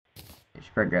You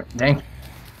should grab. Dang.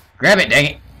 Grab it, dang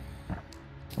it.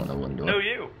 Oh, no, one door. No,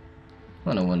 you.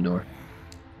 Oh, no, one door.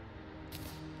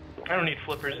 I don't need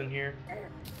flippers in here.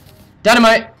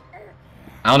 Dynamite!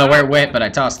 I don't know where it went, but I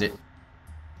tossed it.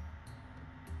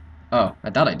 Oh, I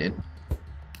thought I did.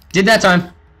 Did that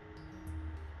time.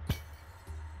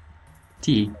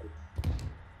 T.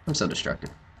 I'm so destructive.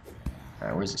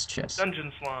 Alright, where's this chest?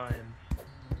 Dungeon slimes.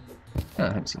 Oh, I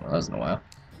haven't seen one of those in a while.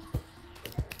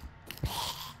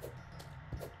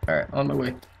 Alright, on my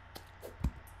way.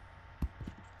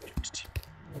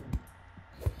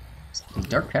 These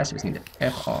dark passers need to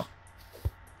F off.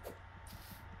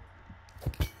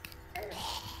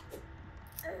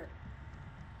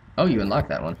 Oh, you unlocked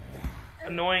that one.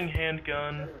 Annoying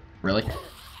handgun. Really?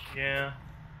 Yeah.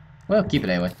 Well, keep it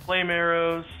anyway. Flame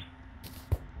arrows.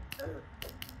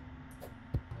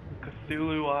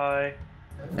 Cthulhu eye.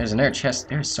 There's another chest.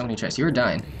 There's so many chests. You were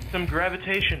dying. Some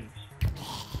gravitations.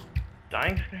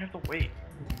 Dying's gonna have to wait.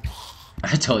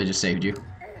 I totally just saved you.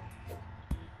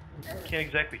 Can't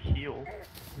exactly heal.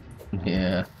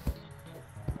 Yeah.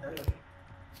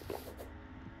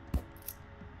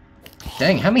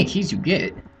 Dang, how many keys you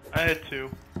get? I had 2.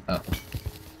 Oh.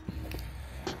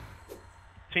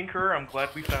 Tinkerer, I'm glad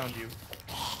we found you.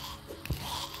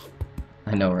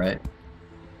 I know, right?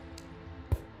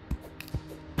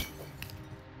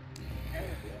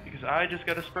 Because I just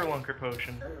got a Spurlunker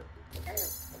potion.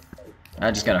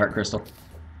 I just got a heart crystal.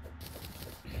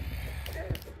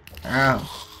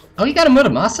 Ow. Oh, you got a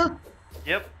Muramasa?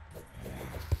 Yep.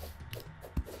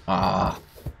 Ah.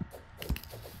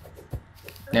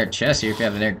 There's a chest here if you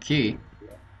have an key.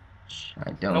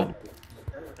 I don't. Nope.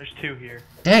 There's 2 here.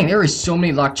 Dang, there is so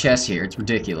many locked chests here. It's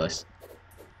ridiculous.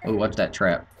 Oh, watch that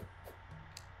trap.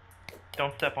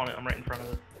 Don't step on it. I'm right in front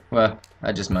of it. Well,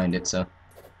 I just mined it, so.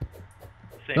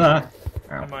 Same. Ah.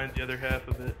 I mind the other half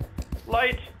of it.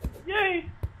 Light! Yay!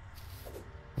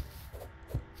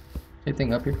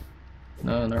 Anything up here?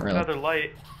 No, not really. Another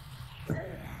light.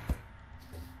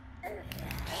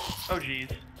 Oh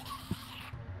jeez.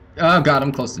 Oh god,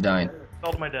 I'm close to dying.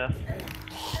 Fell to my death.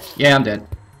 Yeah, I'm dead.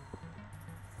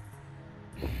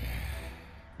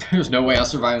 There's no way I'll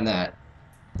survive that.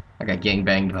 I got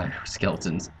gangbanged by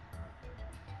skeletons.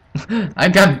 I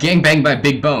got gangbanged by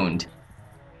Big Boned.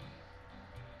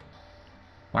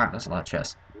 Wow, that's a lot of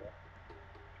chests.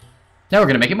 Now we're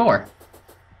gonna make it more.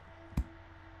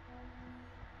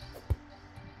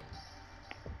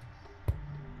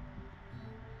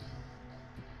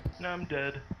 No, I'm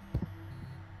dead.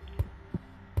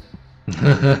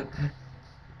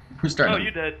 Who's starting? Oh,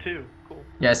 you dead too. Cool.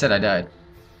 Yeah, I said I died.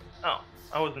 Oh,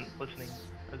 I wasn't listening.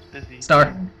 I was busy.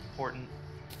 Star. Important.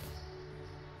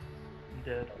 I'm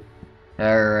dead.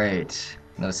 Alright.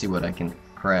 Let's see what I can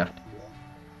craft.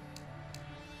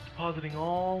 Depositing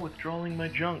all, withdrawing my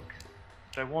junk.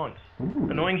 Which I want. Ooh.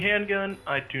 Annoying handgun,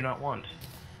 I do not want.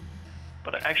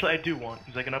 But actually I do want,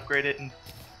 because I can upgrade it and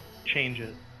change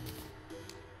it.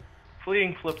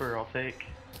 Fleeing flipper, I'll take.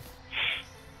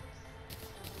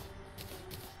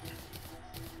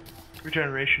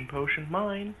 Regeneration potion,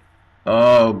 mine.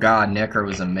 Oh god, Necro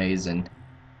was amazing.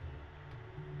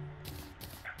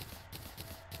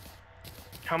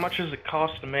 How much does it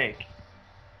cost to make?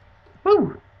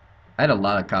 Woo! I had a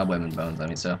lot of cobweb and bones on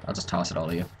me, so I'll just toss it all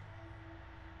to you.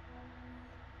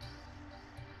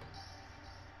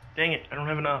 Dang it, I don't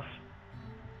have enough.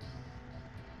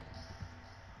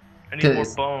 I need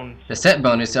more bones. The set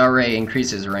bonus already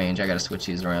increases range. I gotta switch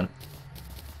these around.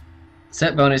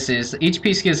 Set bonus is each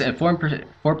piece gives a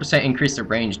 4% increase to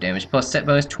range damage, plus set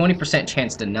bonus 20%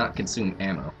 chance to not consume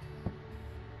ammo.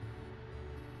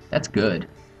 That's good.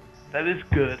 That is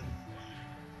good.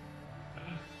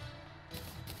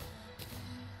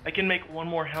 I can make one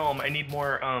more helm. I need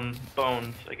more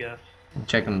bones, I guess. I'm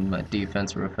checking my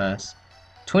defense real fast.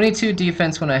 22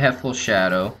 defense when I have full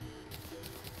shadow.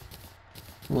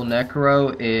 Full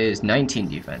necro is 19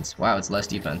 defense. Wow, it's less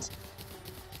defense.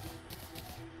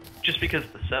 Just because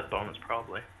of the set bonus,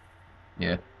 probably.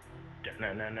 Yeah.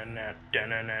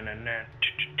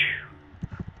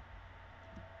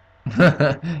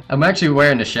 I'm actually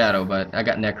wearing the shadow, but I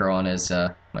got necro on as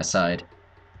my side.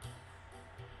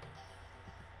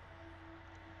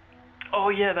 Oh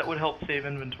yeah, that would help save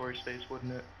inventory space,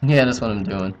 wouldn't it? Yeah, that's what I'm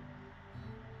doing.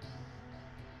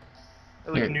 I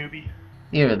look Here. newbie.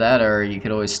 Either that, or you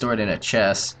could always store it in a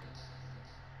chest.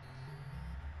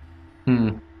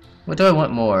 What do I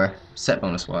want more, set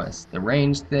bonus-wise? The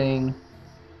range thing,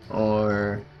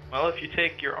 or... Well, if you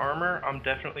take your armor, I'm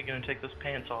definitely going to take those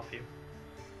pants off you.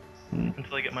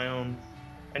 Until I get my own.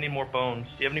 I need more bones.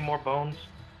 Do you have any more bones?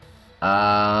 No.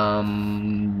 I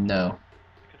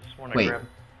could have sworn Wait. I grabbed.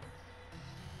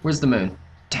 Where's the moon?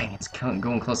 Dang, it's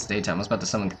going close to daytime. I was about to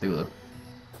summon Cthulhu.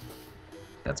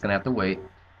 That's gonna have to wait.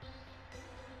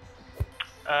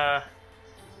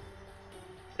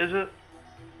 Is it?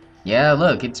 Yeah,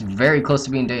 look, it's very close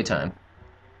to being daytime.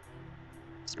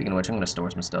 Speaking of which, I'm gonna store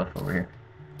some stuff over here.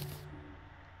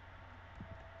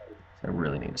 I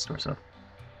really need to store stuff.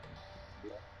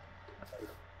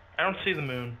 I don't see the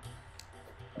moon.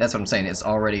 That's what I'm saying, it's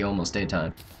already almost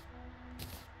daytime.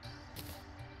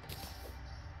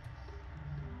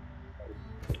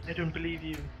 I don't believe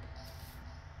you.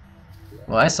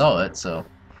 Well, I saw it, so.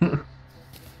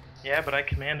 Yeah, but I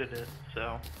commanded it,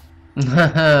 so.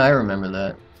 I remember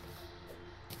that.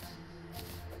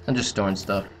 I'm just storing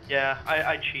stuff. Yeah,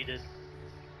 I cheated.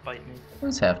 Bite me. I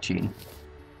was half cheating.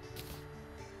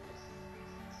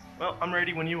 Well, I'm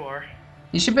ready when you are.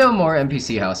 You should build more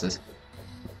NPC houses.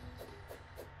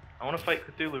 I want to fight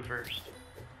Cthulhu first.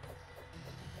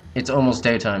 It's almost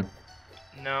daytime.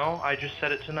 No, I just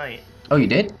said it tonight. Oh, you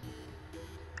did?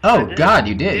 Oh, did. God,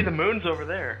 you did. See, the moon's over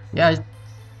there. Yeah,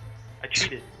 I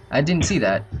cheated. I didn't see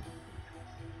that.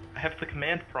 I have the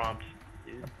command prompt.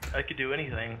 Dude. I could do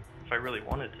anything if I really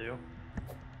wanted to.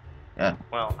 Yeah.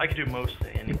 Well, I could do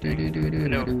mostly anything.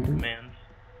 No commands.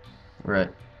 Right.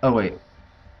 Oh, wait.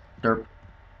 Derp.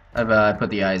 I put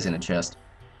the eyes in a chest.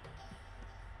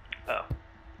 Oh.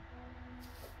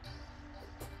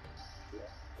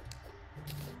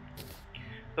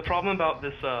 The problem about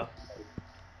this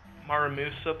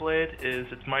Maramusa blade is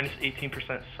it's minus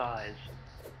 18% size.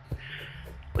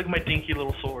 Look at my dinky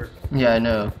little sword. Yeah, I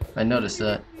know. I noticed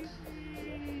that.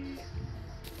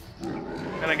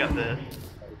 And I got this.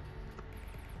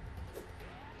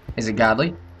 Is it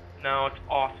godly? No, it's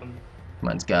awesome.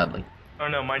 Mine's godly. Oh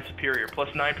no, mine's superior. Plus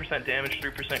 9% damage,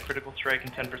 3% critical strike,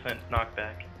 and 10%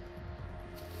 knockback.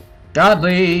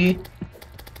 Godly!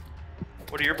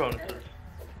 What are your bonuses?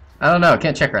 I don't know.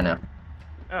 Can't check right now.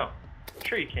 Oh,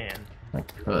 sure you can. I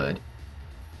could.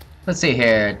 Let's see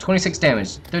here. 26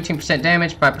 damage, 13%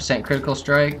 damage, 5% critical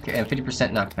strike, and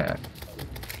 50% knockback.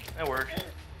 That works.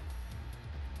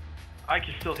 I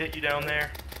can still hit you down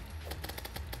there.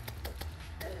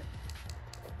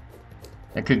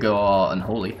 That could go all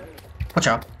unholy. Watch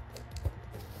out.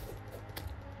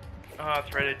 Oh,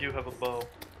 that's right, I do have a bow.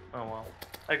 Oh well.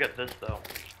 I got this though.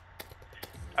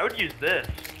 I would use this.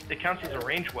 It counts as a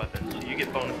ranged weapon, so you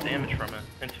get bonus damage from it.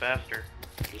 And it's faster.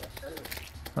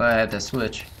 Well, I had to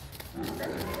switch.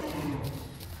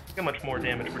 Look how much more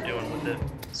damage we're doing with it.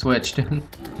 Switched.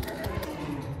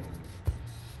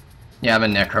 Yeah, I'm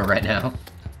in Necro right now.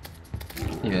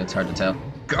 Even it's hard to tell.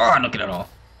 God, look at it all.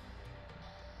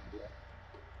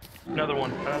 Another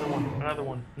one, another one, another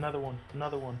one, another one,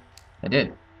 another one. I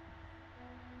did.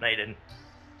 No, you didn't.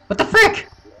 What the frick?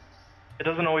 It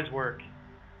doesn't always work.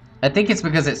 I think it's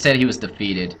because it said he was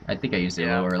defeated. I think I used it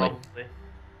a little early. Probably.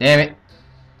 Damn it.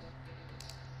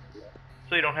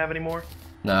 So you don't have any more?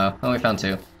 No, I only found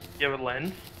 2. You have a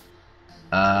lens?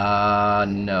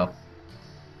 No.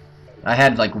 I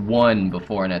had like 1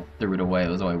 before and I threw it away. It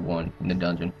was only 1 in the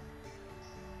dungeon.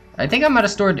 I think I might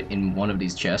have stored in one of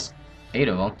these chests. 8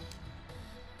 of them.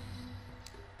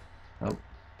 Nope.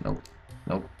 Nope.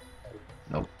 Nope.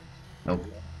 Nope. Nope.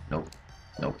 Nope.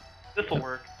 Nope. This'll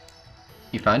work.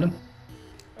 You find them?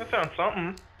 I found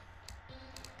something.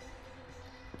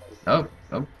 Oh,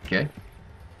 okay.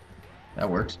 That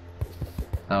works.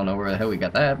 I don't know where the hell we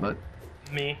got that, but...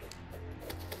 Me.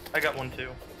 I got one too.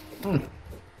 Hmm.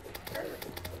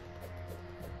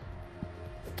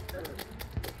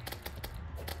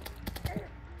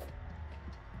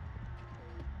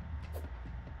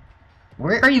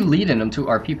 Where are you leading them to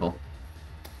our people?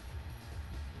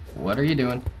 What are you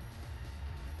doing?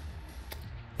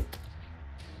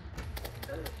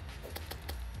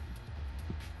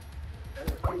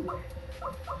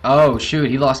 Oh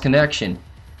shoot, he lost connection.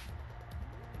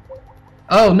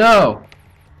 Oh no!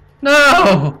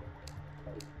 No!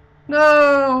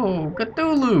 No!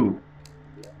 Cthulhu!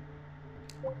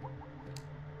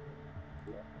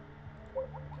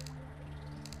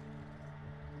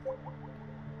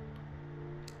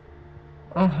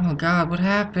 Oh god, what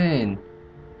happened?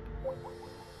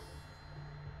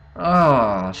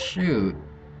 Oh shoot.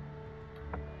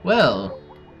 Well,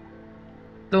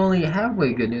 the only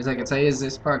halfway good news I can say is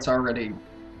this part's already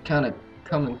kind of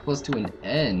coming close to an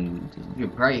end. You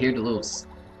can probably hear the little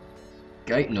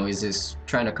Skype noises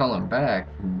trying to call him back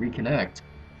and reconnect.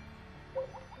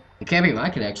 It can't be my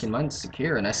connection, mine's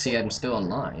secure and I see I'm still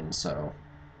online, so...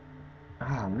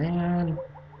 Oh man.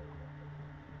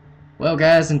 Well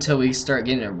guys, until we start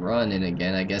getting it running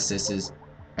again, I guess this is...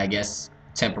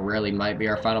 temporarily might be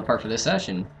our final part for this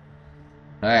session.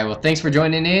 Alright, well, thanks for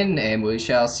joining in, and we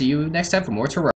shall see you next time for more Terraria.